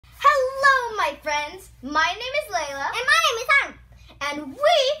Hi friends, my name is Layla. And my name is Adam. And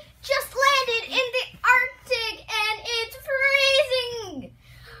we just landed in the Arctic and it's freezing.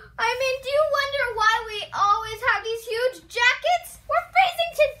 I mean, do you wonder why we always have these huge jackets? We're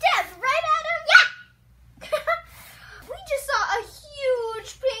freezing to death, right Adam? Yeah! We just saw a huge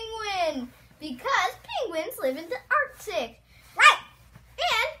penguin because penguins live in the Arctic. Right.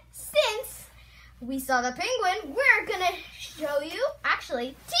 And since we saw the penguin, we're gonna show you,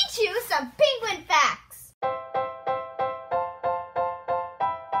 actually teach you some penguin facts.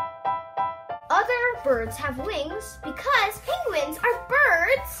 Other birds have wings because penguins are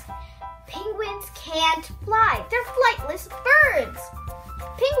birds. Penguins can't fly. They're flightless birds.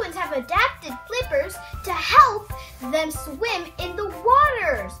 Penguins have adapted flippers to help them swim in the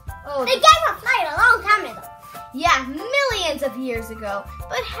waters. Oh, they gave a flight a long time ago. Yeah, millions of years ago.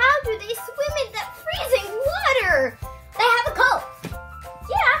 But how do they swim in that freezing water? They have a coat.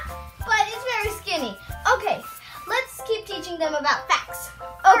 Yeah, but it's very skinny. Okay, let's keep teaching them about facts.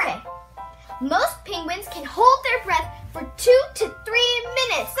 Okay, most penguins can hold their breath for 2 to 3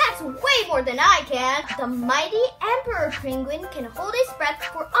 minutes. That's way more than I can. The mighty emperor penguin can hold his breath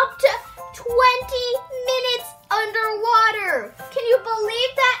for up to 20 minutes underwater. Can you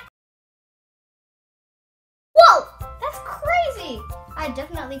believe that? Whoa, that's crazy. I'd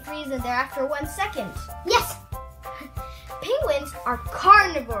definitely freeze in there after 1 second. Yes. Penguins are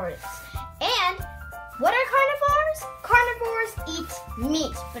carnivores. And what are carnivores? Carnivores eat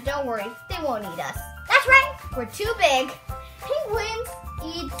meat, but don't worry, they won't eat us. That's right. We're too big. Penguins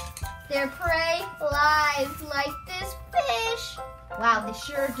eat their prey live like this fish. Wow, they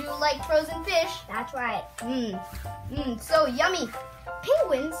sure do like frozen fish. That's right. So yummy.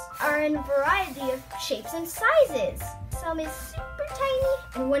 Penguins are in a variety of shapes and sizes. Some is super tiny,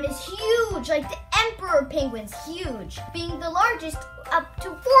 and one is huge, like the emperor penguin's huge, being the largest up to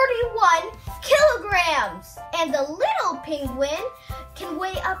 41 kilograms. And the little penguin can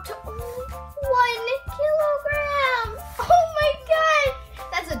weigh up to only 1 kilogram. Oh my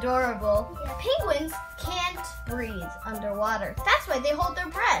gosh, that's adorable. Yeah. Penguins can't breathe underwater. That's why they hold their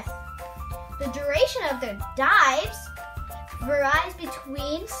breath. The duration of their dives varies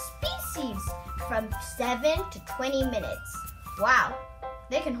between species from 7 to 20 minutes. Wow,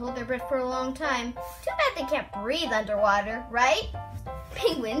 they can hold their breath for a long time. Too bad they can't breathe underwater, right?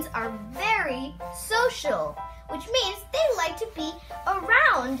 Penguins are very social, which means they like to be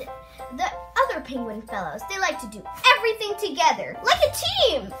around the other penguin fellows. They like to do everything together, like a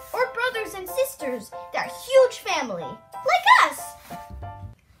team, or brothers and sisters. They're a huge family, like us.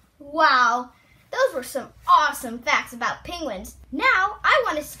 Wow. Those were some awesome facts about penguins. Now, I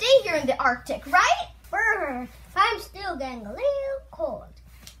want to stay here in the Arctic, right? Brr, I'm still getting a little cold.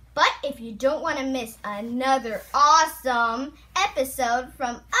 But if you don't want to miss another awesome episode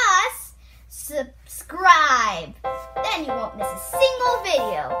from us, subscribe. Then you won't miss a single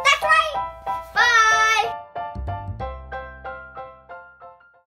video. That's right.